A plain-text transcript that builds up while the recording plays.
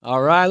All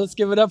right, let's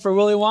give it up for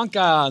Willy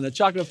Wonka and the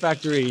Chocolate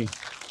Factory.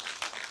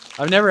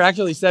 I've never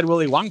actually said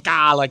Willy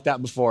Wonka like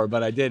that before,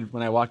 but I did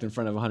when I walked in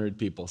front of 100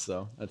 people,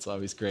 so that's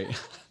always great.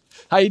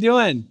 How you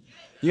doing?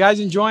 You guys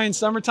enjoying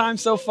summertime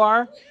so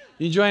far?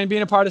 You enjoying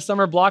being a part of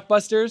Summer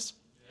Blockbusters?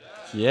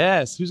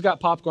 Yes. Who's got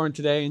popcorn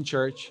today in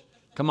church?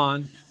 Come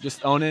on,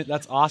 just own it.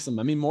 That's awesome.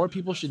 I mean, more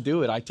people should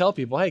do it. I tell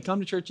people, hey,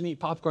 come to church and eat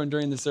popcorn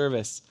during the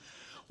service.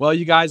 Well,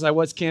 you guys, I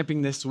was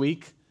camping this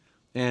week,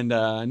 and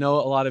I know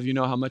a lot of you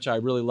know how much I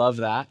really love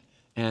that.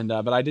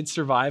 But I did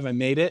survive. I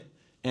made it.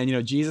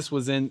 And, Jesus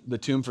was in the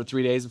tomb for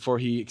 3 days before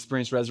he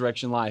experienced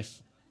resurrection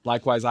life.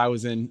 Likewise, I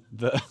was in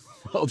the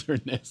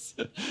wilderness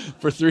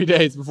for 3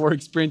 days before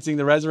experiencing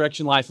the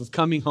resurrection life of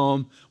coming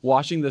home,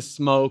 washing the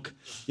smoke.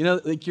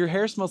 Like your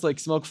hair smells like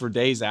smoke for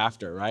days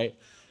after, right?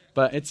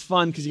 But it's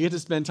fun because you get to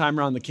spend time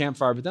around the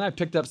campfire. But then I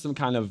picked up some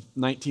kind of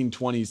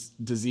 1920s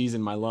disease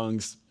in my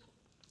lungs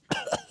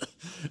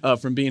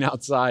from being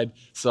outside.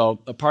 So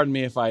pardon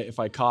me if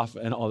I cough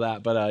and all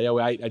that. But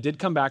I did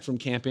come back from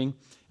camping,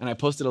 and I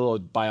posted a little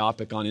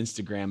biopic on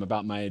Instagram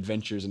about my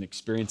adventures and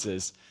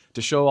experiences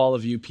to show all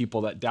of you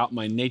people that doubt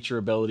my nature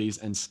abilities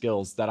and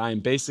skills that I am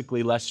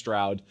basically Les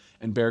Stroud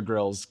and Bear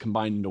Grylls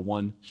combined into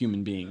one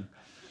human being.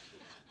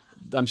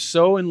 I'm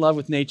so in love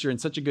with nature and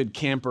such a good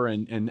camper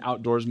and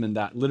outdoorsman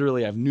that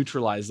literally I've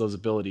neutralized those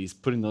abilities,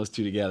 putting those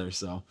two together.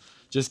 So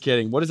just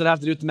kidding. What does it have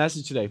to do with the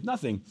message today?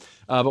 Nothing.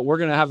 But we're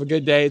going to have a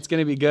good day. It's going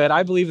to be good.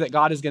 I believe that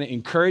God is going to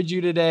encourage you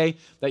today,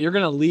 that you're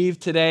going to leave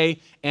today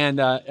and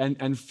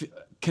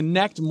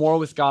connect more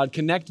with God,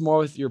 connect more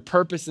with your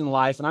purpose in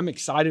life. And I'm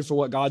excited for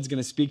what God's going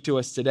to speak to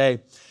us today.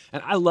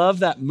 And I love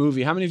that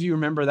movie. How many of you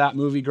remember that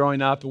movie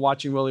growing up and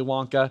watching Willy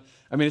Wonka?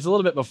 I mean, it's a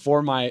little bit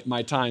before my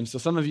time. So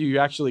some of you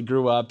actually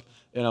grew up,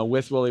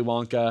 with Willy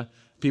Wonka.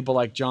 People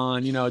like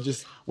John,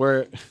 just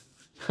where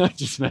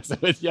just messing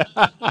with you.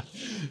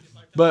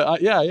 But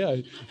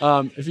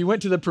if you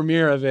went to the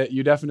premiere of it,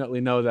 you definitely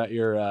know that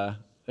you're,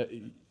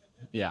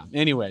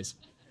 Anyways,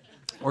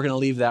 we're going to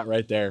leave that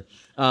right there.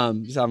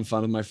 Just having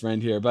fun with my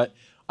friend here. But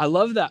I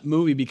love that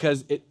movie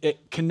because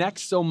it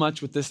connects so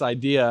much with this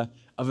idea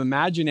of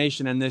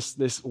imagination and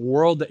this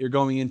world that you're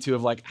going into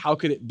of like, how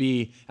could it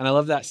be? And I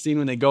love that scene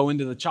when they go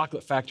into the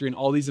chocolate factory and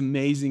all these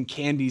amazing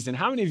candies. And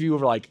how many of you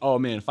were like, oh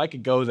man, if I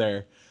could go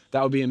there,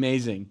 that would be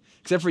amazing.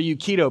 Except for you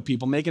keto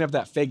people making up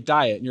that fake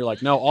diet. And you're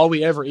like, no, all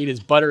we ever eat is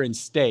butter and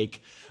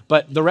steak.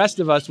 But the rest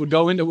of us would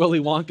go into Willy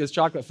Wonka's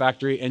chocolate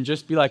factory and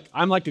just be like,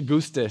 I'm like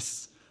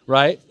Augustus,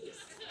 right?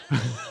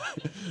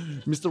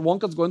 Mr.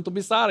 Wonka's going to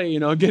be sorry,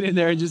 get in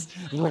there and just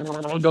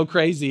go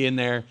crazy in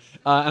there.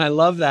 And I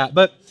love that.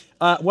 But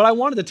what I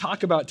wanted to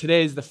talk about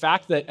today is the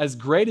fact that as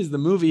great as the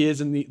movie is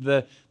and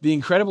the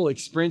incredible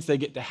experience they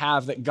get to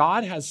have, that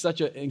God has such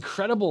an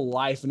incredible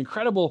life, an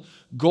incredible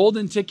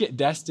golden ticket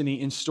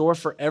destiny in store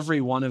for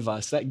every one of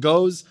us that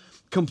goes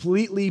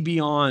completely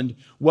beyond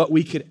what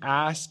we could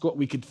ask, what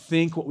we could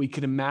think, what we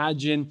could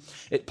imagine.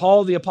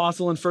 Paul the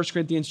apostle in 1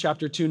 Corinthians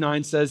chapter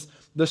 2:9 says,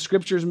 this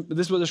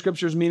is what the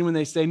scriptures mean when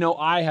they say, no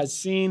eye has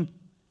seen,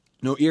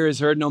 no ear has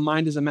heard, no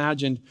mind has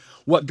imagined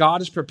what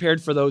God has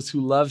prepared for those who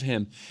love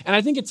him. And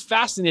I think it's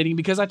fascinating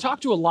because I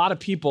talk to a lot of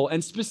people,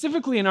 and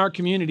specifically in our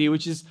community,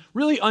 which is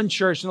really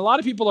unchurched, and a lot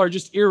of people are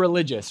just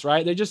irreligious,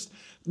 right? They're just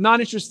not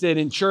interested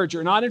in church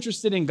or not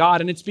interested in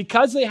God. And it's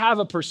because they have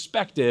a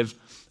perspective,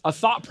 a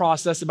thought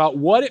process about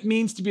what it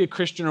means to be a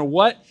Christian or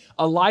what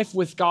a life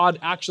with God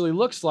actually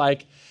looks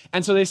like.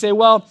 And so they say,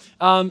 well,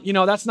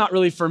 that's not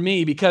really for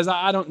me because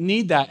I don't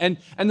need that. And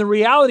the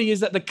reality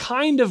is that the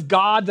kind of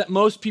God that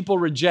most people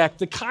reject,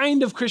 the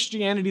kind of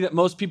Christianity that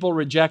most people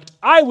reject,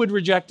 I would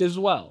reject as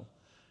well.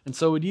 And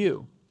so would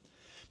you.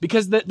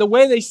 Because the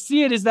way they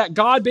see it is that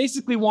God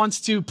basically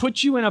wants to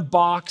put you in a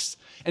box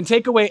and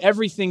take away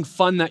everything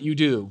fun that you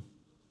do.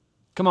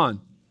 Come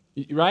on,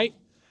 right?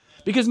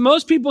 Because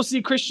most people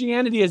see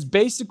Christianity as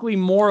basically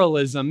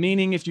moralism,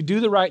 meaning if you do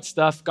the right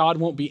stuff, God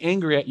won't be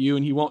angry at you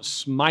and he won't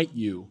smite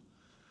you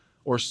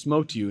or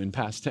smote you in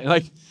past tense.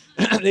 Like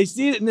they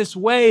see it in this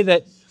way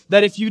that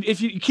if you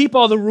keep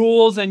all the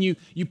rules and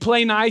you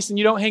play nice and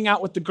you don't hang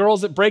out with the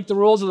girls that break the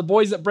rules or the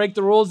boys that break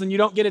the rules and you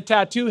don't get a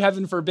tattoo,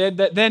 heaven forbid,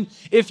 that then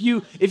if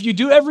you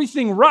do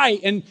everything right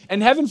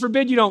and heaven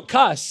forbid you don't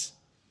cuss.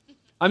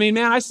 I mean,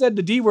 man, I said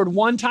the D word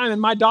one time and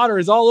my daughter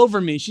is all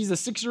over me. She's a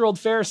 6-year-old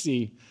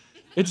Pharisee.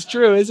 It's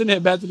true, isn't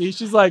it, Bethany?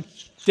 She's like,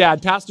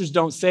 Dad, pastors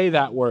don't say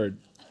that word.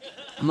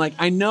 I'm like,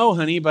 I know,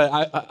 honey,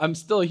 but I'm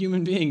still a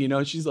human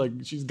being, She's like,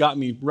 she's got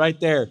me right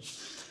there.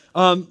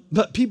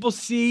 But people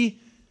see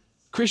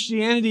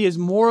Christianity as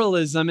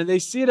moralism, and they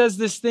see it as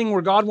this thing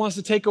where God wants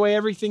to take away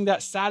everything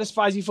that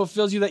satisfies you,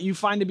 fulfills you, that you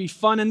find to be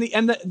fun.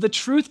 And the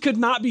truth could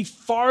not be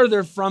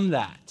farther from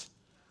that.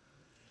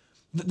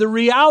 The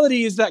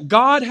reality is that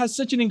God has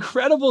such an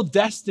incredible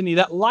destiny,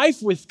 that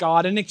life with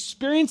God, an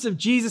experience of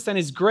Jesus and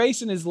his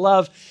grace and his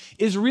love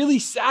is really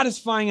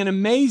satisfying and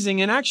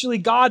amazing. And actually,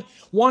 God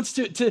wants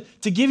to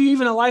give you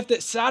even a life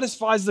that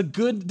satisfies the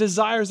good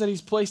desires that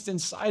he's placed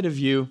inside of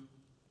you.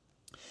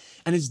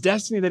 And his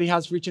destiny that he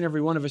has for each and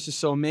every one of us is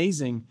so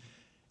amazing.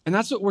 And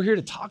that's what we're here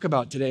to talk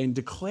about today and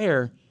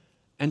declare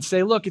and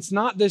say, look, it's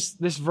not this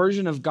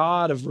version of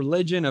God, of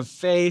religion, of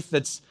faith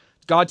that's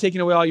God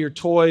taking away all your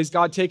toys,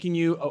 God taking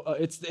you,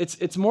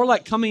 it's more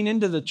like coming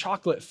into the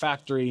chocolate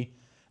factory.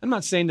 I'm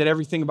not saying that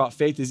everything about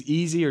faith is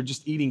easy or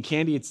just eating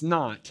candy. It's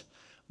not.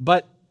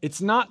 But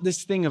it's not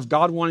this thing of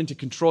God wanting to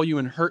control you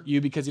and hurt you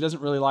because he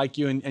doesn't really like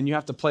you and you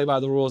have to play by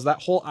the rules.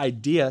 That whole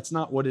idea, it's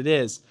not what it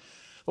is.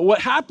 But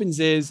what happens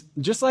is,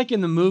 just like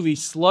in the movie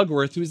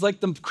Slugworth, who's like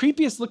the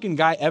creepiest looking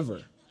guy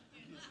ever.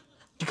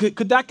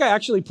 Could that guy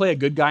actually play a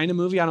good guy in a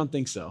movie? I don't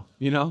think so,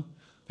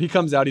 He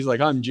comes out, he's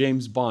like, I'm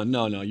James Bond.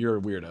 No, you're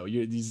a weirdo.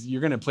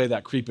 You're going to play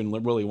that creeping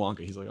Willy Wonka.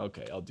 He's like,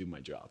 okay, I'll do my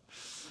job.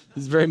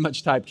 He's very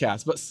much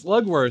typecast. But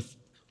Slugworth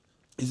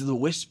is the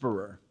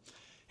whisperer.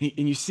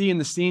 And you see in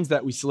the scenes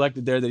that we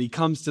selected there that he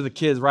comes to the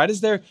kids right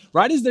as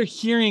they're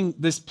hearing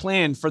this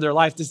plan for their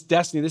life, this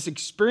destiny, this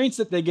experience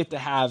that they get to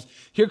have.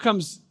 Here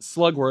comes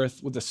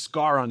Slugworth with a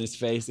scar on his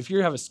face. If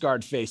you have a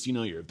scarred face, you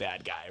know you're a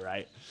bad guy,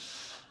 right?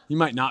 You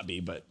might not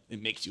be, but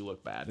it makes you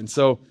look bad. And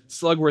so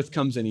Slugworth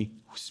comes in,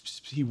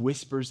 he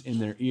whispers in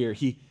their ear.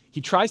 He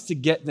tries to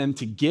get them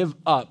to give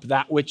up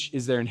that which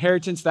is their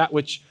inheritance, that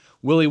which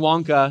Willy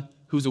Wonka,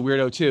 who's a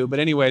weirdo too, but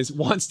anyways,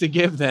 wants to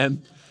give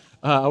them.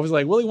 I was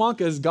like, Willy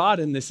Wonka is God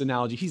in this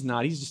analogy. He's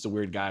not. He's just a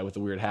weird guy with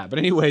a weird hat. But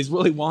anyways,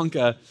 Willy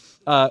Wonka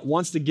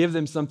wants to give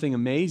them something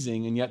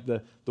amazing, and yet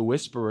the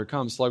whisperer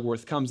comes,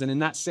 Slugworth comes, and in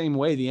that same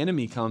way, the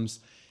enemy comes,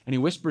 and he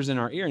whispers in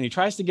our ear, and he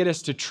tries to get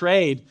us to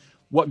trade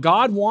what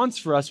God wants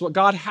for us, what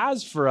God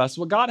has for us,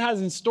 what God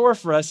has in store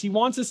for us. He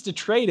wants us to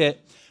trade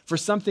it for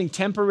something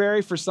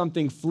temporary, for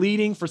something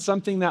fleeting, for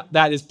something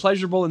that is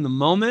pleasurable in the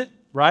moment,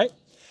 right?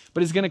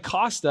 But it's going to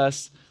cost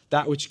us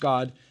that which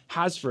God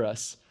has for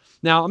us.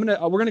 Now,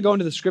 we're going to go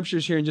into the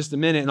scriptures here in just a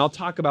minute, and I'll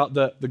talk about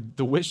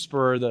the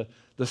whisperer,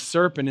 the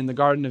serpent in the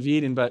Garden of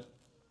Eden. But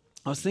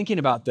I was thinking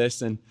about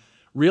this and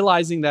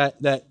realizing that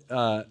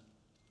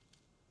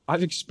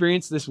I've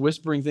experienced this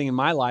whispering thing in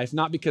my life,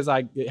 not because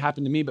it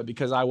happened to me, but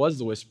because I was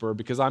the whisperer,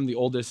 because I'm the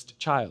oldest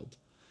child.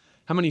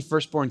 How many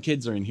firstborn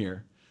kids are in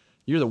here?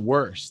 You're the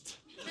worst.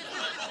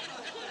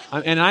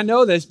 And I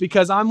know this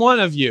because I'm one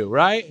of you,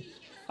 right?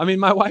 I mean,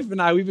 my wife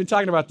and I, we've been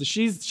talking about this.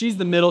 She's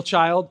the middle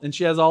child, and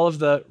she has all of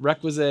the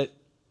requisite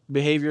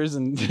behaviors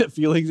and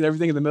feelings and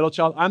everything of the middle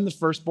child. I'm the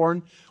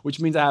firstborn, which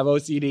means I have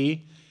OCD,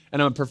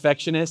 and I'm a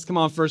perfectionist. Come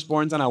on,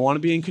 firstborns, and I want to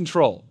be in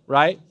control,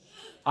 right?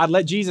 I'd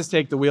let Jesus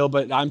take the wheel,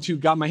 but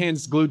got my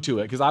hands glued to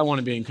it because I want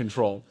to be in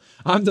control.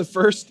 I'm the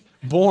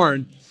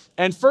firstborn.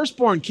 And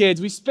firstborn kids,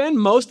 we spend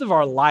most of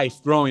our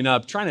life growing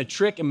up trying to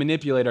trick and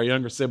manipulate our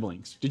younger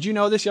siblings. Did you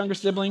know this, younger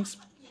siblings?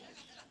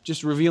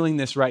 Just revealing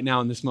this right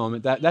now in this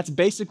moment. That's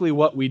basically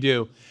what we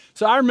do.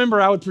 So I remember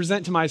I would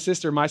present to my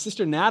sister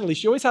Natalie,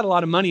 she always had a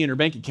lot of money in her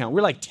bank account.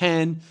 We're like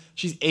 10,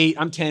 she's 8,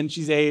 I'm 10,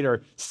 she's 8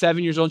 or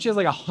 7 years old. And she has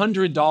like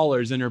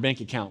 $100 in her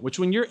bank account, which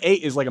when you're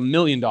 8 is like $1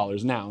 million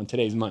now in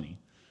today's money.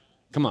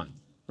 Come on,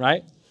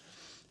 right?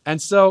 And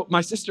so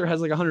my sister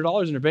has like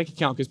 $100 in her bank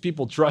account because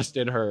people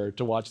trusted her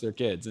to watch their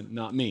kids and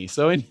not me.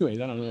 So anyways,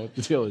 I don't know what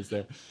the deal is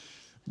there.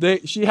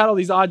 She had all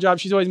these odd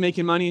jobs. She's always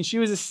making money, and she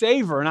was a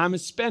saver, and I'm a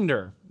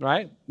spender,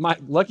 right?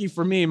 Lucky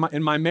for me,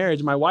 in my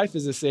marriage, my wife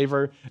is a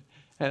saver,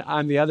 and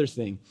I'm the other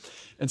thing.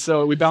 And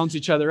so we balance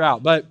each other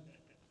out. But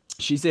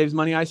she saves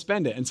money, I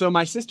spend it. And so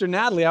my sister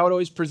Natalie, I would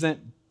always present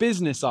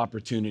business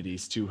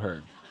opportunities to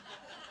her.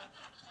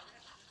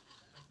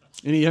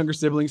 Any younger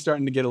siblings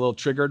starting to get a little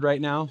triggered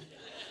right now?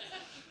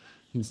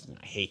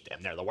 I hate them.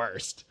 They're the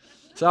worst.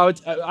 So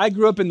I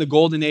grew up in the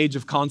golden age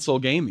of console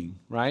gaming,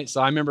 right? So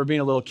I remember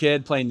being a little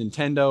kid playing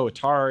Nintendo,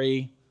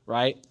 Atari,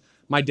 right?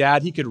 My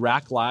dad, he could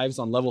rack lives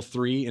on level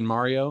 3 in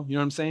Mario. You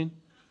know what I'm saying?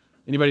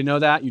 Anybody know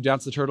that? You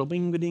dance the turtle,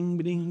 bing, ba-ding,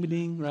 ba-ding,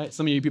 ba-ding, right?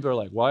 Some of you people are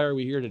like, why are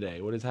we here today?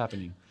 What is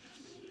happening?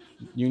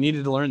 You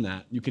needed to learn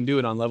that. You can do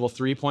it on level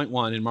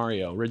 3.1 in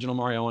Mario, original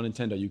Mario on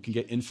Nintendo. You can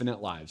get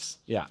infinite lives.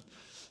 Yeah.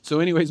 So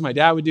anyways, my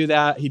dad would do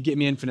that. He'd get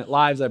me infinite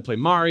lives. I'd play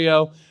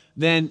Mario.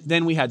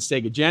 Then we had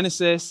Sega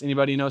Genesis.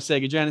 Anybody know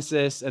Sega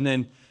Genesis? And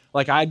then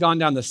I had gone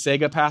down the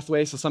Sega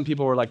pathway. So some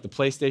people were like the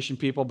PlayStation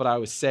people, but I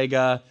was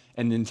Sega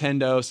and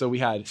Nintendo. So we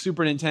had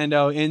Super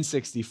Nintendo,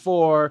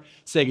 N64,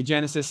 Sega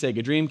Genesis,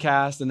 Sega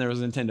Dreamcast, and there was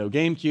Nintendo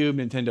GameCube,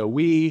 Nintendo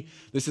Wii.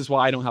 This is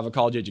why I don't have a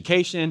college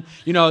education.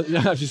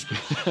 I'm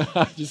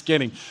just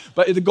kidding.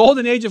 But the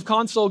golden age of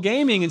console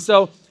gaming. And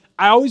so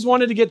I always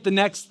wanted to get the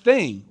next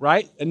thing,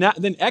 right? And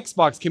then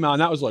Xbox came out,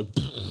 and that was like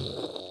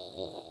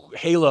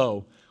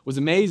Halo. Was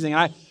amazing.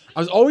 I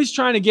was always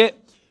trying to get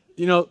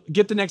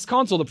the next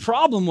console. The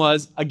problem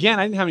was, again,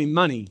 I didn't have any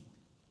money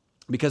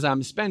because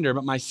I'm a spender,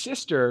 but my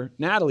sister,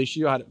 Natalie,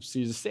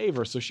 she's a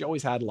saver, so she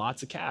always had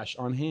lots of cash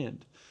on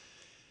hand.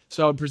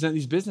 So I would present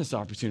these business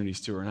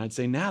opportunities to her, and I'd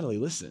say, Natalie,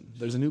 listen,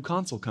 there's a new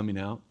console coming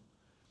out,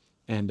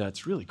 and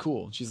it's really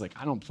cool. She's like,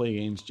 I don't play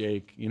games,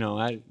 Jake.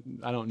 I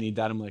don't need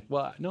that. I'm like,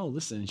 well, no,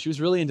 listen. She was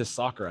really into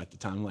soccer at the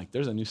time. I'm like,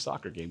 there's a new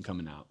soccer game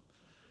coming out.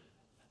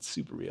 It's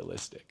super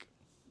realistic.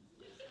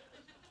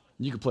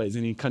 You could play as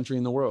any country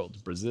in the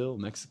world, Brazil,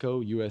 Mexico,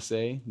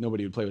 USA.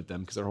 Nobody would play with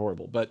them because they're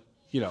horrible. But,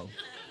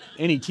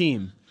 any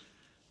team.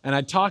 And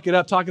I'd talk it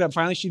up.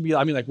 Finally, she'd be,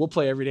 like, we'll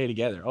play every day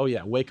together. Oh,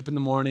 yeah, wake up in the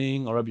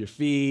morning. I'll rub your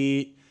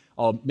feet.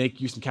 I'll make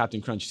you some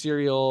Captain Crunch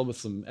cereal with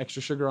some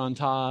extra sugar on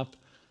top.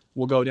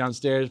 We'll go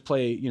downstairs,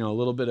 play, a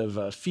little bit of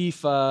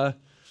FIFA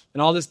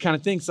and all this kind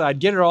of thing. So I'd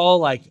get her all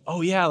like,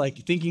 oh, yeah, like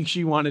thinking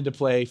she wanted to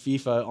play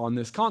FIFA on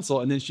this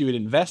console. And then she would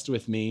invest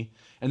with me.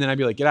 And then I'd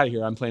be like, get out of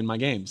here. I'm playing my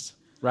games,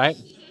 right?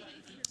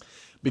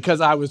 Because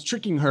I was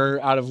tricking her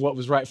out of what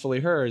was rightfully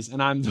hers.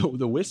 And I'm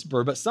the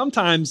whisperer. But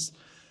sometimes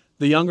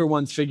the younger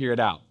ones figure it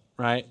out,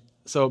 right?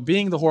 So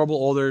being the horrible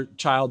older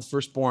child,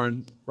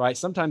 firstborn, right?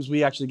 Sometimes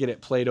we actually get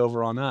it played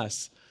over on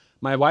us.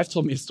 My wife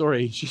told me a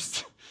story.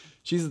 She's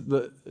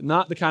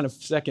not the kind of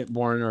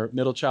second-born or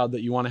middle child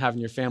that you want to have in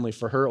your family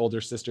for her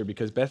older sister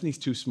because Bethany's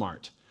too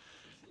smart.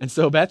 And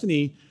so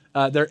Bethany,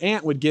 their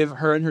aunt would give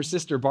her and her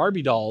sister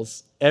Barbie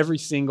dolls every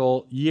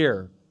single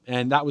year.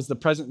 And that was the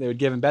present they would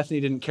give. And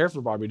Bethany didn't care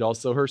for Barbie dolls.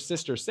 So her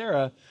sister,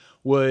 Sarah,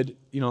 would,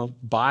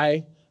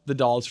 buy the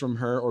dolls from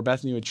her, or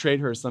Bethany would trade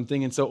her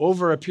something. And so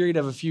over a period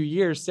of a few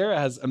years, Sarah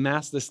has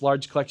amassed this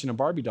large collection of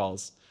Barbie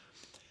dolls.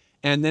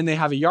 And then they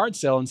have a yard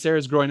sale, and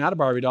Sarah's growing out of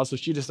Barbie dolls, so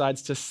she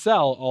decides to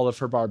sell all of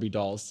her Barbie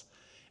dolls.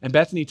 And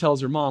Bethany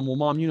tells her mom, well,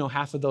 Mom,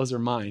 half of those are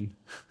mine.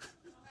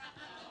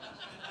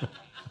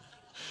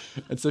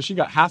 And so she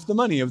got half the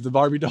money of the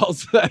Barbie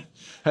dolls that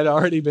had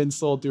already been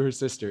sold to her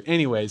sister.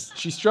 Anyways,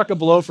 she struck a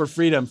blow for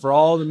freedom for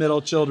all the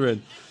middle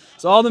children.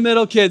 So all the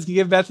middle kids can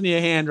give Bethany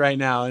a hand right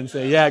now and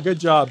say, yeah, good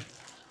job.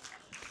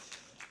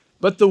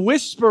 But the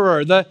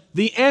whisperer,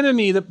 the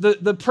enemy,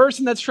 the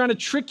person that's trying to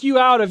trick you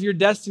out of your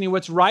destiny,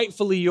 what's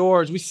rightfully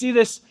yours. We see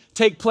this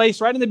take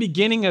place right in the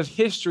beginning of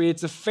history.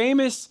 It's a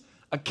famous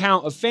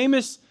account, a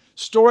famous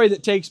story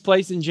that takes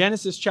place in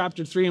Genesis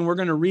chapter 3, and we're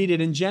going to read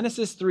it. In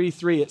Genesis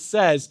 3:3, it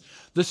says,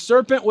 the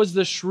serpent was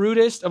the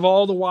shrewdest of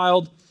all the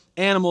wild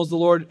animals the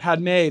Lord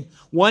had made.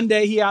 One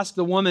day he asked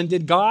the woman,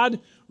 did God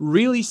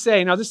really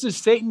say? Now this is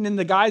Satan in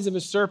the guise of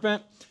a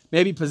serpent,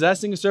 maybe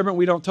possessing a serpent,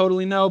 we don't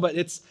totally know, but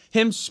it's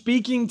him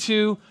speaking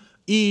to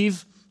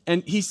Eve,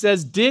 and he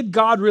says, did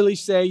God really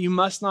say you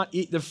must not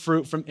eat the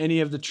fruit from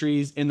any of the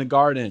trees in the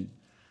garden?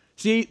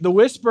 See, the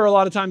whisper a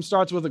lot of times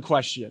starts with a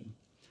question.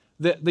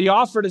 The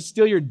offer to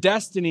steal your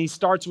destiny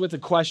starts with a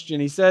question.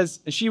 He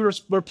says, and she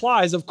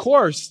replies, of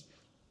course,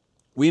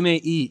 we may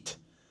eat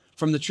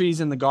from the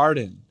trees in the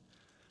garden.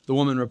 The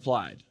woman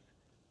replied,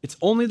 it's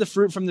only the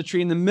fruit from the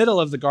tree in the middle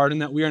of the garden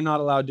that we are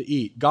not allowed to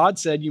eat. God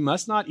said, you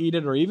must not eat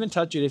it or even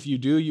touch it. If you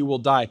do, you will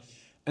die.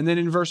 And then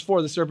in verse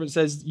 4, the serpent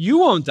says, you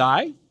won't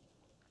die.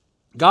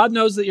 God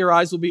knows that your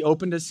eyes will be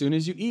opened as soon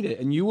as you eat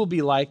it, and you will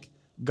be like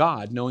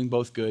God, knowing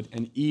both good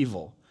and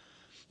evil.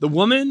 The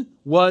woman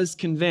was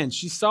convinced.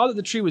 She saw that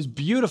the tree was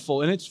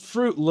beautiful and its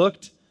fruit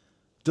looked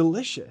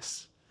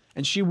delicious.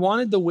 And she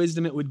wanted the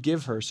wisdom it would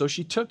give her. So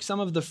she took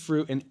some of the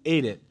fruit and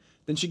ate it.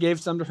 Then she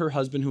gave some to her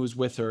husband who was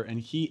with her, and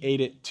he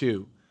ate it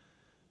too.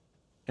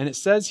 And it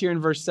says here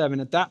in verse 7,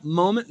 at that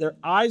moment their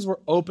eyes were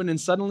open and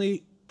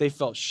suddenly they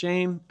felt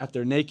shame at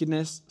their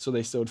nakedness. So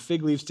they sewed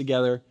fig leaves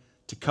together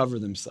to cover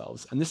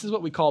themselves. And this is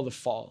what we call the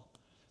fall.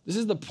 This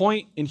is the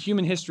point in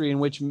human history in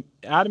which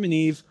Adam and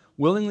Eve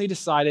willingly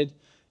decided.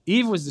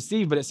 Eve was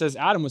deceived, but it says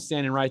Adam was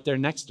standing right there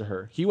next to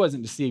her. He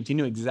wasn't deceived. He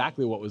knew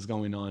exactly what was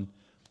going on.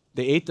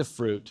 They ate the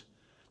fruit.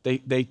 They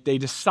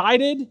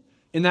decided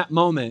in that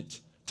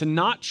moment to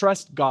not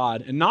trust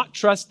God and not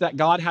trust that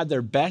God had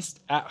their best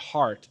at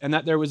heart and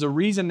that there was a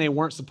reason they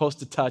weren't supposed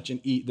to touch and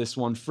eat this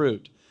one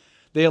fruit.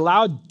 They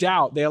allowed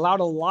doubt. They allowed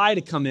a lie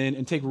to come in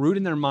and take root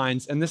in their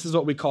minds, and this is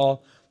what we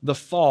call the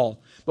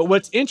fall. But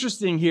what's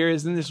interesting here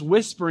is in this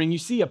whispering, you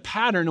see a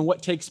pattern of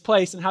what takes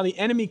place and how the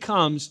enemy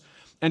comes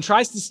and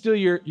tries to steal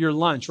your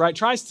lunch, right?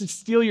 Tries to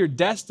steal your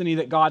destiny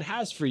that God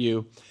has for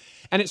you.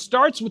 And it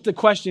starts with the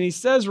question, he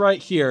says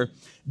right here,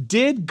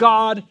 did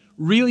God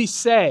really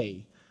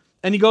say?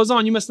 And he goes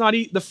on, you must not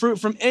eat the fruit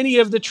from any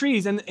of the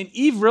trees. And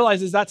Eve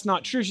realizes that's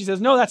not true. She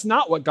says, no, that's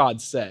not what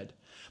God said.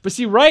 But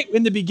see, right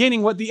in the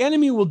beginning, what the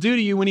enemy will do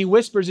to you when he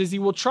whispers is he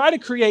will try to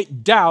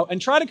create doubt and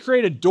try to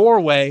create a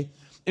doorway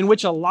in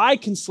which a lie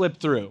can slip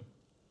through.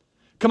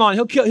 Come on,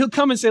 he'll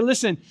come and say,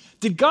 listen,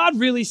 did God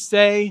really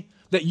say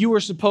that you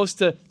were supposed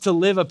to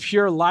live a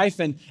pure life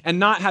and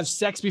not have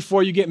sex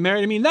before you get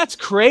married? I mean, that's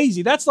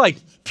crazy. That's like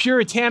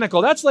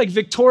puritanical. That's like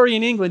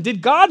Victorian England.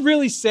 Did God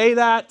really say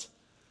that?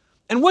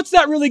 And what's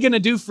that really going to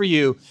do for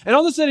you? And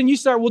all of a sudden you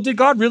start, well, did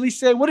God really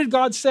say? What did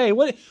God say?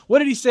 What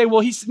did he say?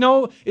 Well,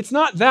 no, it's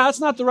not that. It's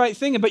not the right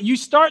thing. But you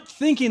start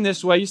thinking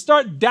this way. You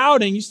start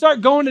doubting. You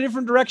start going a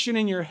different direction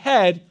in your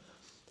head.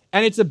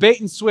 And it's a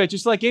bait and switch.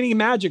 It's like any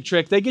magic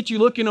trick. They get you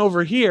looking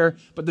over here,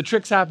 but the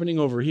trick's happening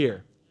over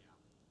here.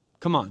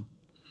 Come on.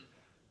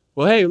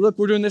 Well, hey, look,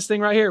 we're doing this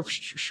thing right here.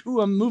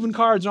 Ooh, I'm moving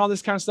cards and all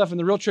this kind of stuff, and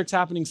the real trick's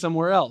happening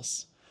somewhere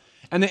else.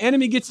 And the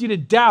enemy gets you to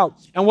doubt.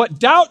 And what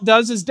doubt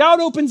does is doubt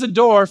opens a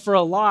door for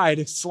a lie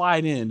to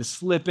slide in, to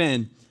slip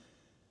in.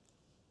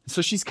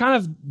 So she's kind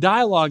of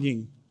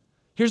dialoguing.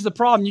 Here's the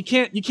problem. You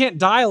can't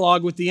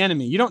dialogue with the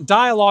enemy. You don't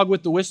dialogue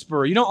with the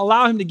whisperer. You don't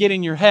allow him to get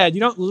in your head. You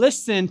don't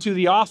listen to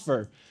the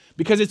offer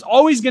because it's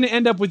always going to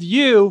end up with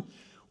you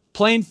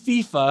playing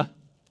FIFA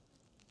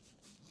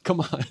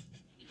Come on.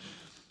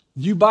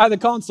 You buy the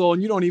console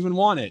and you don't even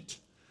want it.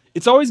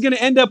 It's always going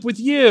to end up with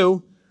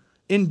you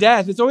in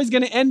death. It's always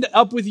going to end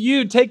up with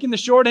you taking the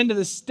short end of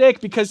the stick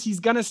because he's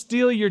going to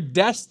steal your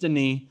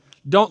destiny.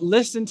 Don't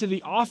listen to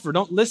the offer.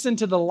 Don't listen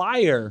to the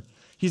liar.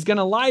 He's going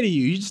to lie to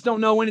you. You just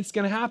don't know when it's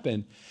going to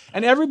happen.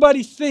 And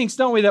everybody thinks,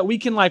 don't we, that we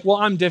can well,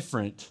 I'm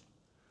different.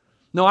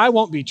 No, I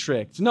won't be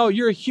tricked. No,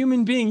 you're a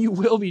human being. You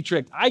will be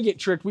tricked. I get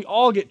tricked. We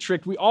all get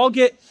tricked. We all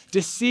get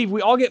deceived.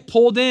 We all get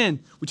pulled in.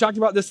 We talked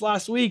about this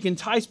last week,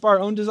 enticed by our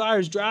own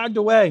desires, dragged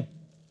away.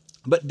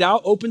 But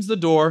doubt opens the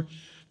door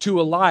to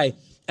a lie.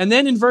 And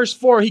then in verse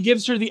 4, he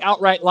gives her the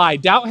outright lie.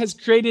 Doubt has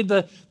created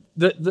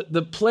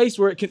the place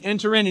where it can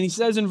enter in. And he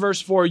says in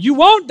verse 4, you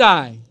won't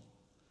die.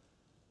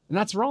 And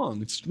that's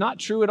wrong. It's not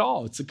true at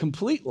all. It's a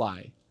complete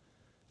lie.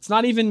 It's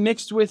not even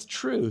mixed with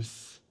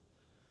truth.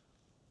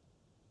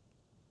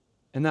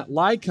 And that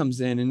lie comes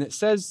in, and it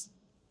says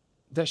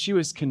that she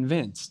was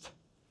convinced.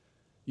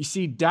 You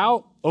see,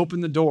 doubt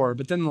opened the door,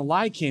 but then the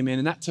lie came in,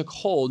 and that took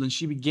hold, and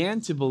she began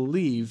to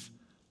believe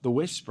the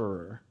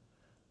whisperer,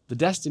 the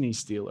destiny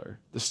stealer,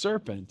 the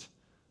serpent,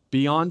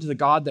 beyond the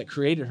God that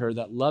created her,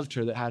 that loved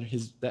her, that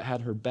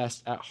had her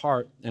best at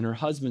heart, and her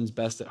husband's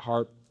best at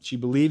heart. She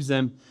believes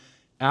them.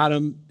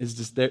 Adam is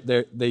just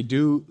they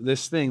do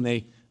this thing.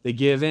 They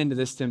give in to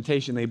this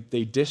temptation.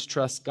 They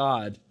distrust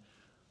God.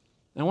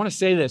 And I want to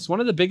say this, one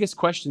of the biggest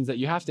questions that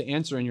you have to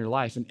answer in your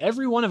life, and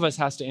every one of us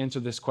has to answer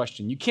this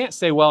question. You can't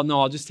say, well,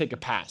 no, I'll just take a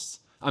pass.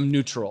 I'm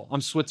neutral.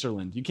 I'm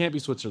Switzerland. You can't be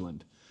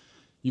Switzerland.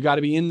 You got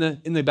to be in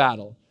the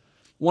battle.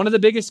 One of the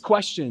biggest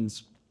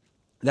questions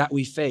that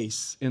we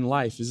face in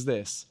life is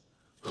this.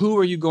 Who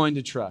are you going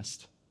to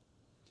trust?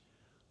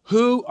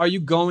 Who are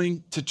you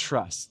going to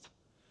trust?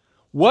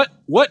 What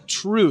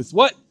truth,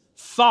 what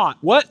thought,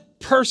 what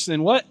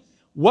person, what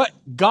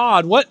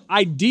God, what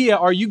idea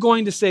are you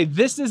going to say,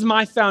 this is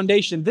my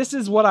foundation, this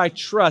is what I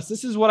trust,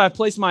 this is what I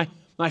place my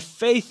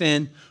faith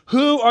in?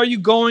 Who are you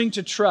going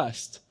to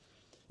trust?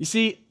 You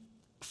see,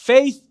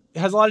 faith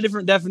has a lot of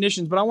different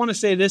definitions, but I want to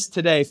say this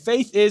today.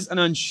 Faith is an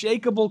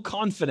unshakable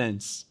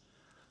confidence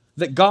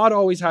that God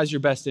always has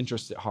your best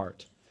interest at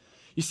heart.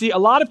 You see, a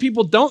lot of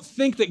people don't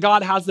think that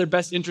God has their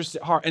best interest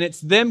at heart, and it's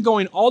them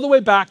going all the way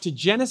back to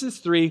Genesis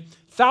 3,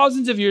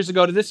 thousands of years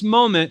ago, to this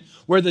moment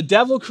where the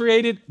devil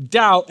created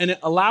doubt and it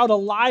allowed a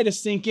lie to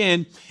sink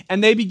in,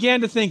 and they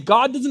began to think,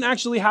 God doesn't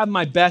actually have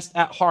my best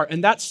at heart.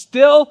 And that's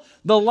still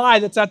the lie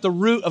that's at the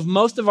root of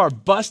most of our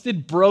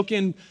busted,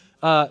 broken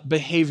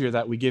behavior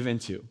that we give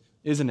into,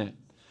 isn't it?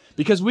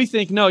 Because we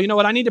think, no, you know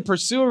what? I need to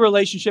pursue a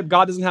relationship.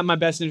 God doesn't have my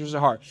best interest at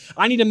heart.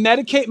 I need to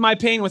medicate my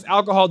pain with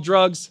alcohol,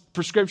 drugs,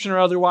 prescription or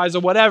otherwise, or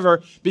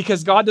whatever,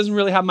 because God doesn't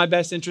really have my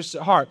best interest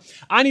at heart.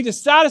 I need to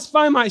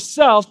satisfy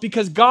myself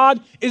because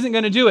God isn't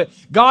going to do it.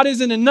 God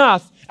isn't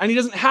enough, and he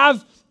doesn't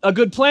have a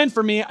good plan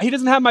for me. He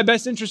doesn't have my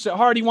best interest at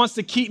heart. He wants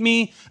to keep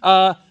me,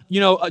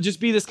 just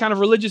be this kind of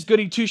religious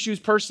goody two-shoes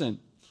person.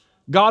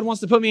 God wants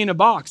to put me in a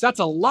box.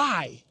 That's a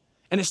lie.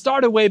 And it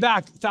started way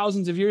back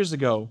thousands of years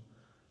ago.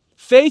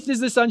 Faith is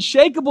this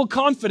unshakable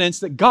confidence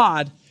that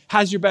God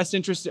has your best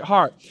interest at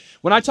heart.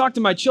 When I talk to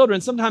my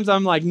children, sometimes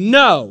I'm like,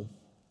 no.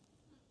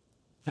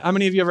 How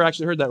many of you ever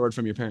actually heard that word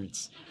from your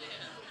parents?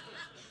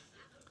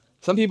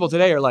 Some people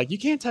today are like, you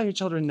can't tell your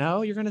children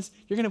no. You're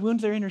gonna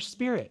wound their inner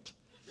spirit.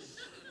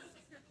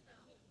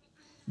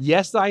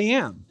 Yes, I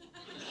am.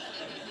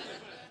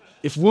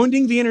 If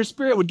wounding the inner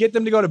spirit would get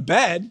them to go to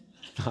bed,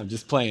 I'm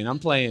just playing. I'm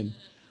playing.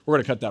 We're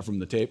gonna cut that from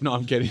the tape. No,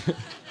 I'm kidding.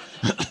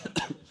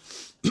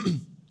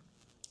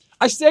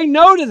 I say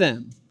no to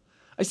them.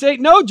 I say,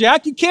 no,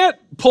 Jack, you can't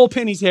pull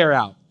Penny's hair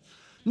out.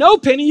 No,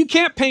 Penny, you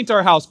can't paint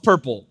our house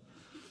purple.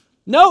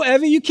 No,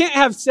 Evie, you can't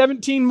have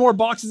 17 more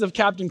boxes of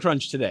Captain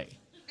Crunch today.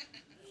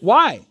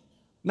 Why?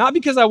 Not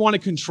because I want to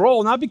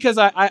control, not because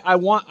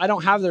I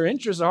don't have their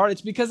interests at heart. It's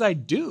because I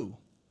do.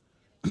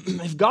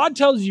 If God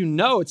tells you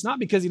no, it's not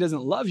because he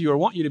doesn't love you or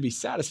want you to be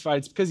satisfied.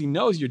 It's because he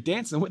knows you're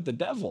dancing with the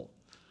devil.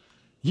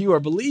 You are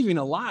believing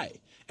a lie.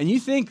 And you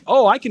think,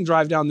 oh, I can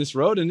drive down this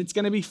road and it's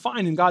going to be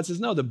fine. And God says,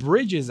 no, the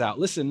bridge is out.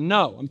 Listen,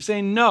 no. I'm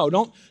saying no.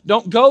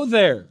 Don't go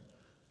there.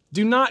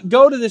 Do not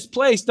go to this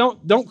place.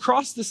 Don't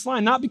cross this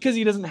line. Not because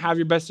he doesn't have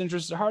your best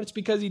interest at heart. It's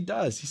because he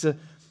does.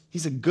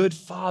 He's a good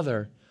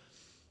father.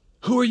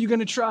 Who are you going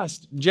to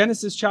trust?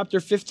 Genesis chapter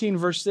 15,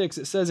 verse 6,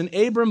 it says, and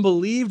Abram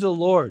believed the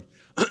Lord.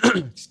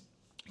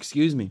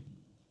 Excuse me.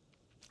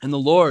 And the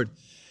Lord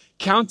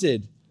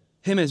counted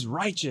him as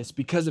righteous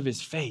because of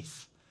his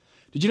faith.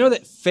 Did you know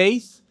that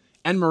faith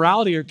and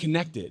morality are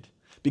connected?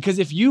 Because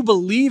if you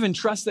believe and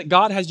trust that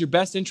God has your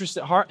best interest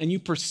at heart and you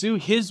pursue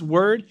his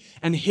word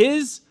and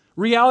his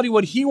reality,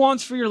 what he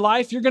wants for your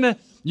life,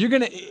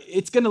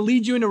 it's going to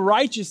lead you into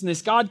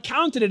righteousness. God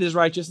counted it as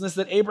righteousness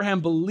that Abraham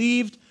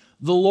believed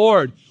the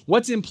Lord.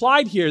 What's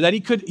implied here? That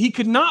he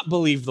could not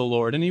believe the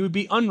Lord and he would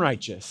be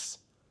unrighteous.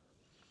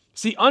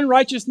 See,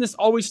 unrighteousness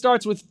always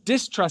starts with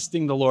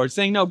distrusting the Lord,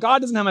 saying, no, God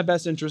doesn't have my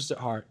best interest at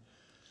heart.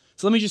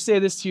 So let me just say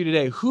this to you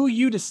today. Who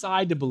you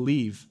decide to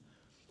believe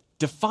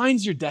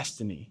defines your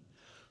destiny.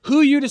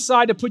 Who you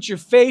decide to put your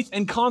faith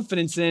and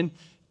confidence in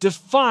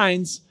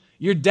defines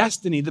your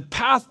destiny, the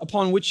path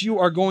upon which you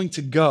are going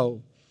to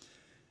go.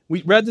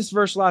 We read this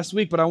verse last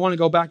week, but I want to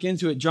go back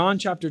into it. John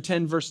chapter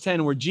 10, verse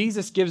 10, where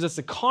Jesus gives us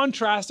a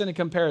contrast and a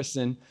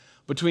comparison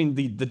between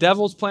the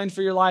devil's plan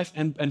for your life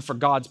and for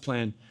God's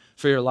plan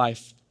for your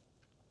life.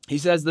 He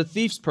says the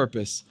thief's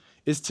purpose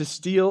is to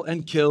steal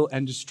and kill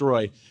and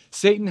destroy.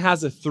 Satan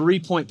has a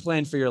 3-point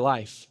plan for your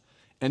life,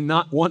 and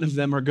not one of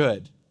them are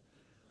good.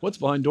 What's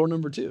behind door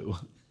number 2?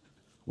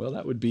 Well,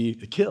 that would be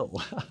a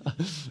kill.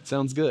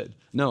 Sounds good.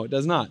 No, it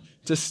does not.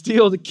 To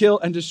steal, to kill,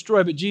 and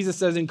destroy. But Jesus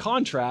says, in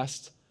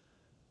contrast,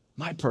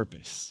 my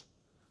purpose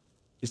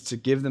is to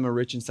give them a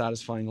rich and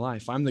satisfying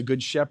life. I'm the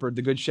good shepherd.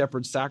 The good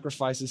shepherd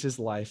sacrifices his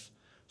life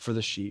for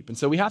the sheep. And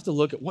so we have to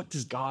look at, what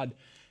does God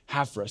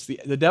have for us?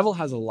 The devil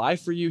has a lie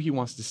for you. He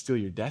wants to steal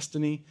your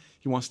destiny.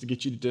 He wants to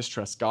get you to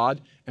distrust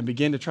God and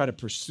begin to try to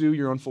pursue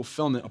your own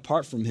fulfillment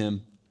apart from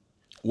him.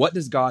 What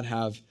does God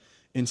have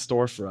in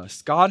store for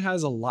us? God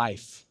has a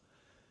life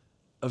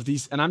of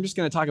these, and I'm just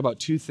going to talk about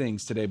 2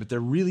 things today, but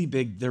they're really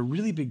big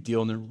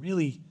deal, and they're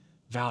really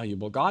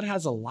valuable. God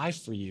has a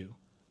life for you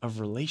of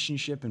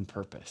relationship and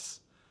purpose.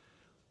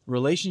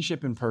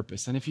 Relationship and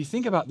purpose. And if you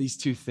think about these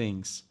 2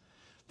 things,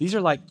 these are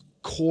like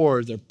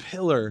core, they're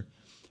pillar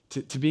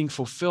to being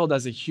fulfilled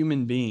as a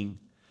human being,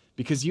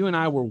 because you and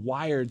I were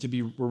wired to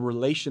be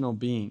relational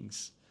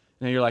beings.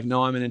 Now you're like,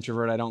 no, I'm an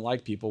introvert, I don't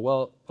like people.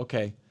 Well,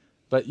 okay,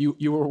 but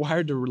you were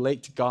wired to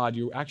relate to God.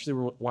 You actually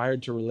were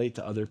wired to relate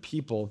to other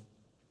people.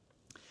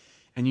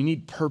 And you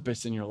need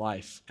purpose in your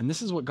life. And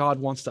this is what God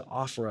wants to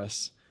offer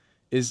us,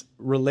 is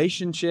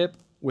relationship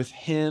with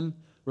him,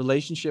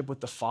 relationship with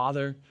the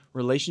Father,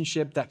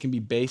 relationship that can be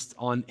based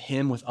on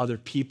him with other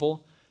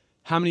people.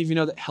 How many of you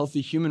know that healthy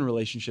human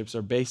relationships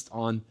are based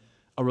on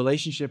a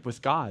relationship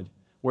with God,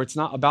 where it's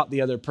not about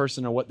the other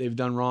person or what they've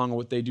done wrong or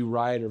what they do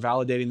right or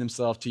validating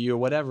themselves to you or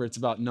whatever. It's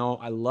about, no,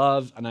 I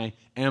love and I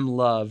am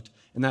loved.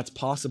 And that's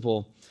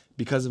possible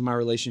because of my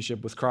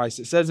relationship with Christ.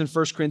 It says in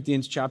 1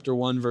 Corinthians chapter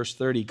 1, verse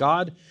 30,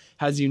 God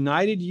has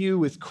united you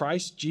with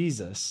Christ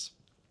Jesus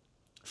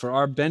for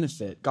our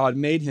benefit. God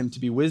made him to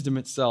be wisdom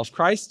itself.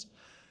 Christ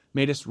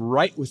made us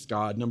right with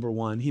God, number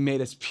 1. He made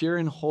us pure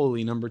and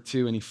holy, number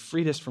 2. And he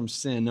freed us from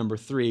sin, number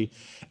 3.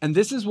 And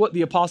this is what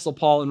the Apostle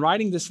Paul, in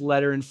writing this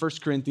letter in 1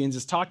 Corinthians,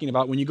 is talking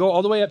about. When you go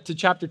all the way up to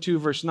chapter 2,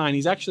 verse 9,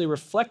 he's actually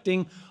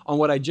reflecting on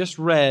what I just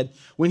read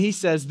when he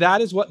says,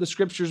 that is what the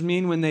scriptures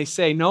mean when they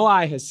say, no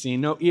eye has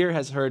seen, no ear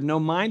has heard, no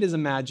mind has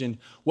imagined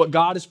what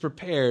God has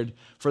prepared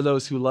for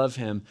those who love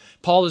him.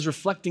 Paul is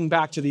reflecting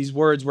back to these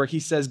words where he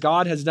says,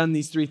 God has done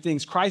these 3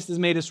 things. Christ has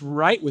made us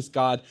right with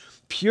God,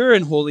 pure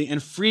and holy,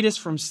 and freed us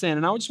from sin.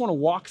 And I just want to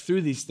walk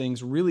through these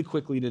things really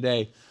quickly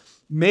today.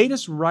 Made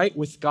us right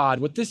with God.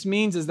 What this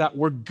means is that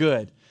we're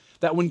good.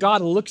 That when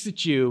God looks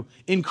at you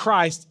in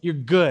Christ, you're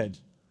good.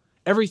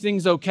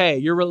 Everything's okay.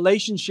 Your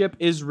relationship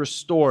is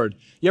restored.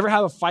 You ever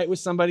have a fight with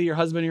somebody, your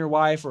husband or your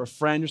wife or a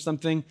friend or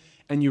something,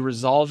 and you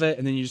resolve it,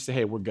 and then you just say,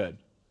 hey, we're good.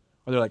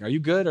 Or they're like, are you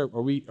good? Or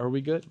are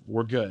we good?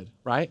 We're good,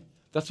 right?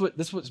 That's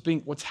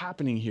what's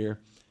happening here.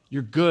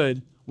 You're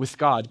good with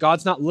God.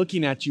 God's not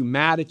looking at you,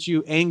 mad at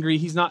you, angry.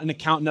 He's not an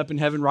accountant up in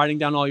heaven writing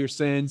down all your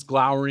sins,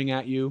 glowering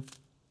at you,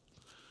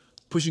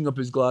 pushing up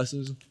his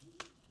glasses,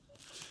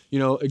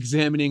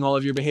 examining all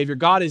of your behavior.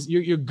 God is,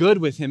 you're good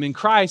with him. In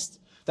Christ,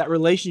 that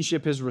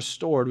relationship is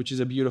restored, which is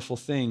a beautiful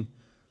thing.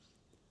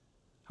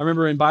 I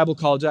remember in Bible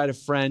college, I had a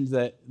friend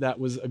that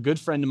was a good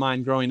friend of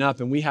mine growing up,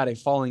 and we had a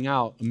falling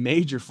out, a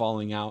major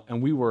falling out,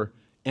 and we were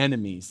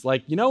enemies.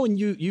 Like, when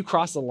you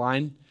cross a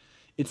line,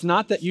 it's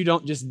not that you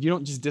don't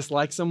just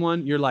dislike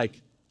someone. You're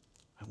like,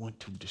 I want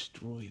to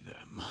destroy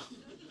them.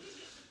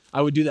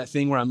 I would do that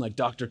thing where I'm like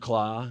Dr.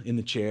 Claw in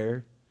the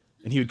chair,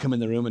 and he would come in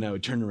the room and I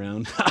would turn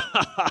around.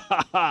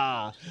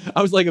 I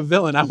was like a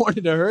villain. I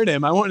wanted to hurt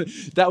him.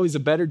 That was a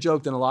better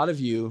joke than a lot of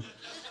you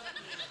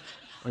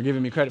are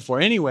giving me credit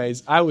for.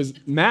 Anyways, I was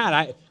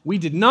mad. We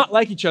did not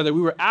like each other.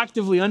 We were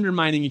actively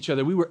undermining each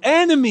other. We were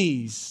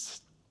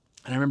enemies.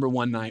 And I remember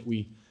one night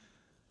we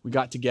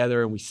got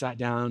together and we sat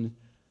down.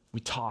 We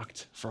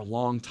talked for a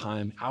long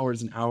time,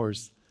 hours and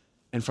hours.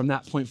 And from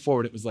that point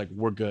forward, it was like,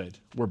 we're good.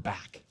 We're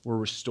back. We're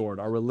restored.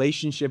 Our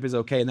relationship is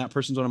okay. And that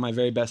person's one of my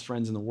very best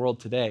friends in the world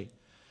today.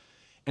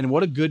 And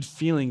what a good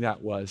feeling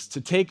that was,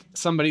 to take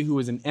somebody who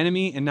was an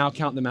enemy and now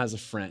count them as a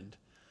friend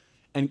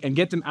and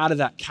get them out of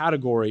that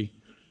category.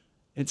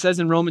 It says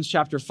in Romans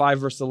chapter 5,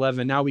 verse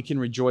 11, now we can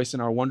rejoice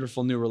in our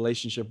wonderful new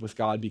relationship with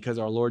God because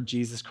our Lord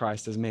Jesus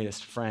Christ has made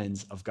us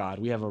friends of God.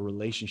 We have a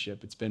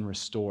relationship. It's been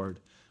restored.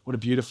 What a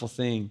beautiful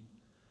thing.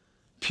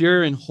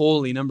 Pure and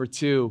holy, number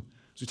 2.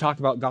 As we talk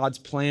about God's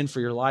plan for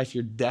your life,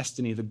 your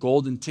destiny, the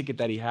golden ticket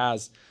that he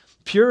has.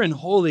 Pure and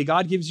holy,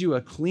 God gives you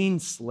a clean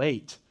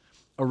slate,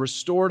 a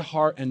restored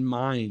heart and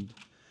mind.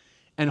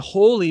 And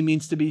holy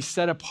means to be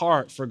set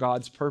apart for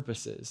God's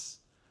purposes.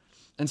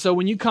 And so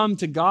when you come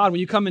to God, when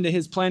you come into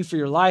his plan for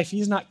your life,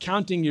 he's not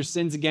counting your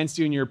sins against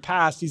you in your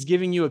past. He's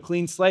giving you a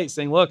clean slate,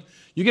 saying, look,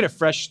 you get a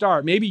fresh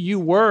start. Maybe you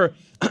were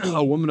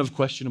a woman of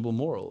questionable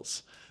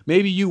morals.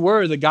 Maybe you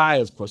were the guy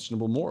of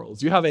questionable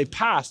morals. You have a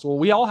past. Well,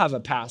 we all have a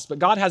past, but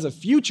God has a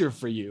future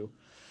for you.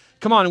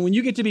 Come on, and when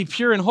you get to be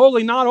pure and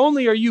holy, not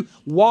only are you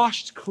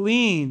washed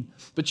clean,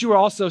 but you are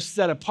also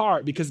set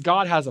apart because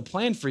God has a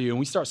plan for you. And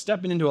we start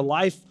stepping into a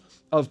life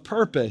of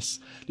purpose.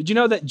 Did you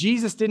know that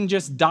Jesus didn't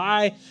just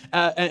die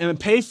and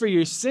pay for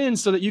your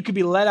sins so that you could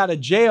be let out of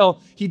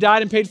jail? He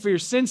died and paid for your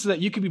sins so that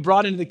you could be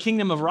brought into the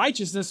kingdom of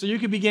righteousness, so you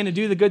could begin to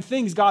do the good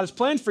things God has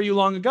planned for you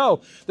long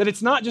ago. That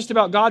it's not just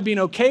about God being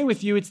okay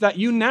with you, it's that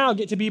you now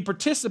get to be a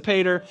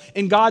participator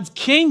in God's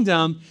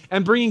kingdom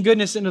and bringing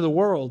goodness into the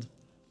world.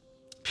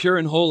 Pure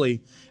and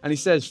holy. And he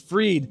says,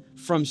 freed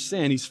from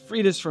sin. He's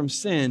freed us from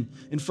sin.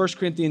 In 1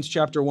 Corinthians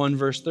chapter 1,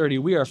 verse 30,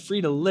 we are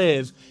free to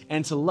live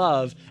and to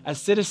love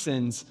as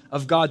citizens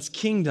of God's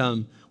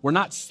kingdom. We're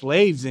not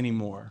slaves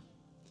anymore.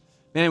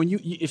 Man,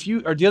 if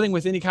you are dealing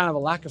with any kind of a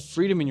lack of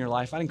freedom in your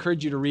life, I'd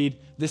encourage you to read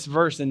this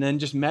verse and then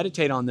just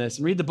meditate on this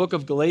and read the book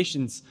of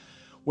Galatians,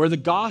 where the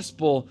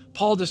gospel,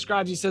 Paul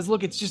describes, he says,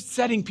 look, it's just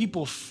setting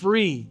people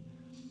free.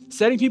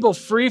 Setting people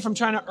free from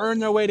trying to earn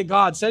their way to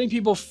God. Setting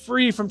people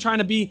free from trying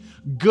to be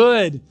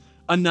good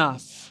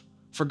enough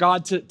for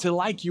God to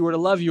like you or to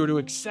love you or to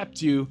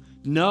accept you.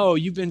 No,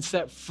 you've been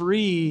set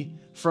free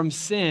from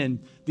sin.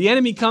 The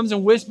enemy comes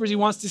and whispers he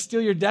wants to steal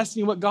your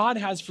destiny. What God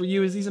has for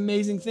you is these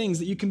amazing things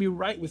that you can be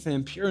right with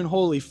him, pure and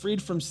holy,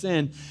 freed from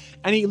sin.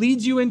 And he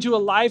leads you into a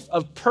life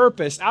of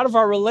purpose. Out of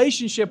our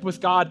relationship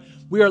with God,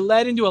 we are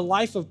led into a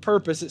life of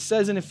purpose. It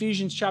says in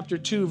Ephesians chapter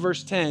 2,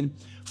 verse 10,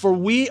 for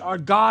we are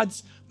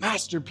God's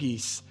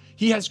masterpiece.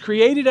 He has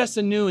created us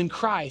anew in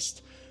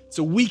Christ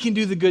so we can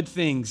do the good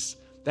things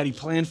that he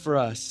planned for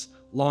us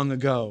long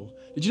ago.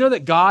 Did you know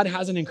that God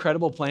has an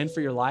incredible plan for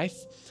your life?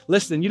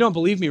 Listen, you don't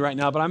believe me right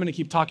now, but I'm going to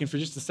keep talking for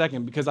just a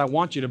second because I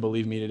want you to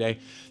believe me today.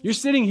 You're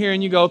sitting here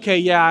and you go, okay,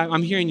 yeah,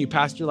 I'm hearing you,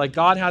 Pastor. Like,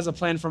 God has a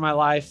plan for my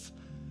life,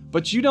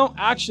 but you don't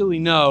actually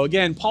know.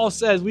 Again, Paul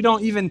says we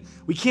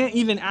can't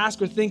even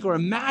ask or think or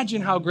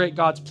imagine how great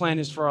God's plan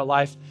is for our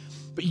life,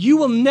 but you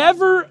will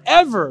never,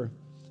 ever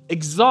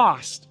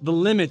exhaust the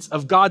limits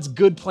of God's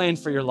good plan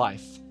for your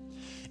life.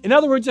 In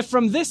other words, if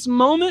from this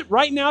moment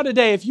right now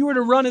today, if you were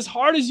to run as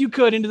hard as you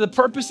could into the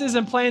purposes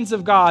and plans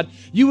of God,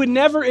 you would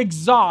never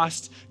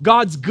exhaust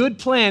God's good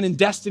plan and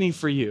destiny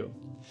for you.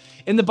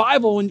 In the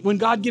Bible, when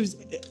God gives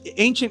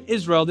ancient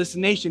Israel, this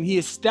nation, he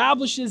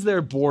establishes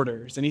their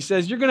borders and he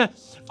says, you're going to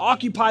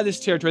occupy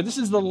this territory. This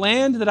is the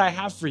land that I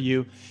have for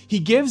you. He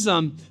gives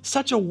them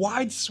such a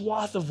wide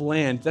swath of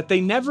land that they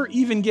never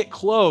even get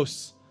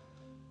close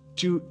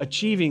to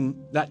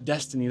achieving that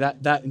destiny,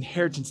 that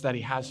inheritance that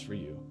he has for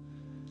you.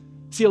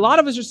 See, a lot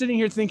of us are sitting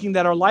here thinking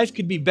that our life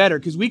could be better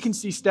because we can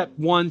see step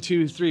 1,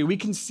 2, 3. We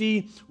can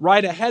see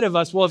right ahead of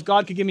us, well, if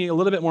God could give me a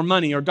little bit more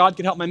money, or God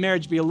could help my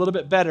marriage be a little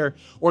bit better,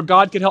 or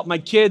God could help my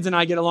kids and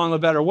I get along a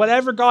little better,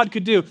 whatever God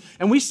could do.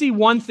 And we see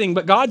one thing,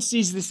 but God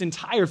sees this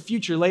entire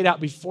future laid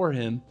out before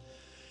him.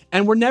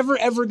 And we're never,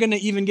 ever going to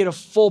even get a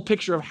full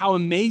picture of how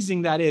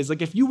amazing that is.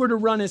 Like if you were to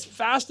run as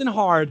fast and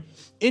hard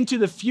into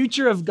the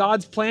future of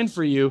God's plan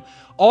for you,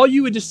 all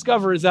you would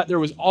discover is that there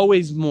was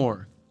always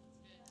more.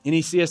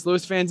 Any C.S.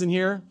 Lewis fans in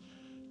here?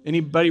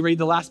 Anybody read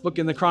the last book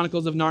in the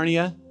Chronicles of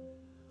Narnia?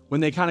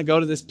 When they kind of go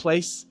to this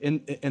place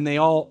and they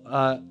all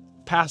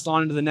pass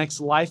on into the next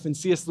life. And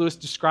C.S. Lewis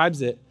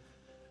describes it,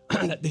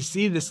 that they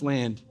see this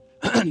land.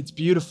 It's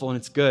beautiful and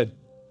it's good.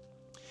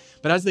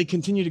 But as they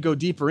continue to go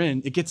deeper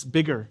in, it gets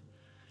bigger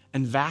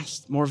and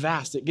vast, more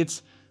vast. It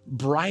gets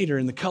brighter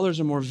and the colors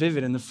are more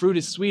vivid and the fruit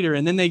is sweeter.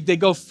 And then they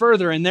go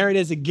further and there it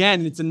is again.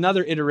 And it's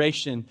another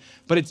iteration,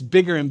 but it's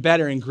bigger and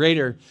better and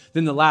greater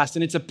than the last.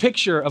 And it's a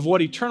picture of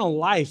what eternal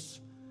life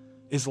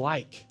is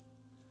like.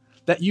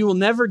 That you will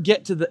never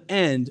get to the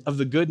end of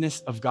the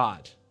goodness of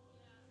God.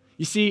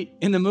 You see,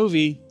 in the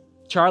movie,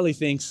 Charlie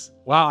thinks,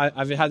 wow,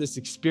 I've had this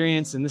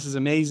experience and this is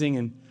amazing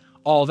and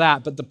all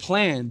that. But the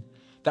plan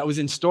that was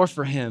in store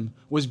for him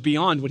was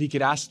beyond what he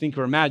could ask, think,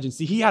 or imagine.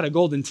 See, he had a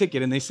golden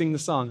ticket and they sing the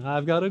song,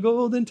 I've got a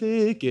golden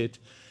ticket.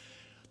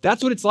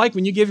 That's what it's like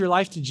when you give your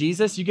life to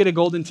Jesus. You get a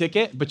golden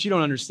ticket, but you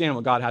don't understand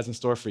what God has in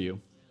store for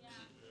you. Yeah.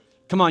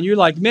 Come on, you're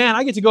like, man,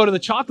 I get to go to the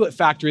chocolate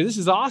factory. This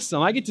is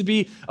awesome. I get to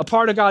be a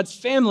part of God's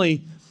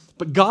family,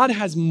 but God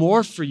has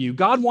more for you.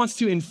 God wants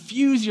to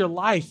infuse your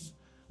life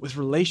with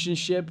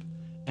relationship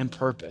and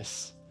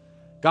purpose.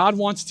 God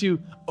wants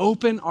to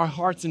open our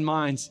hearts and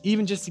minds,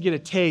 even just to get a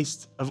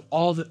taste of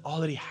all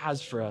that he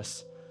has for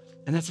us.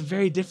 And that's a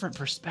very different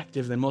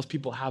perspective than most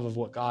people have of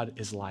what God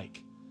is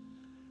like.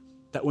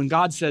 That when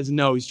God says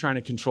no, he's trying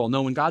to control.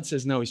 No, when God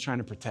says no, he's trying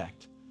to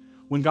protect.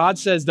 When God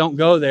says don't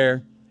go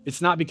there,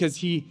 it's not because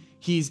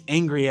he's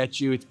angry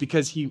at you. It's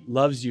because he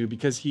loves you,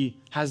 because he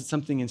has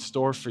something in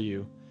store for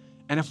you.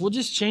 And if we'll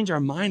just change our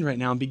mind right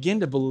now and begin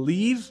to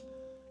believe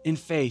in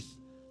faith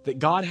that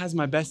God has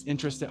my best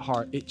interest at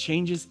heart, it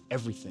changes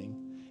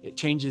everything. It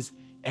changes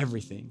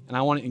everything. And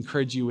I want to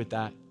encourage you with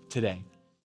that today.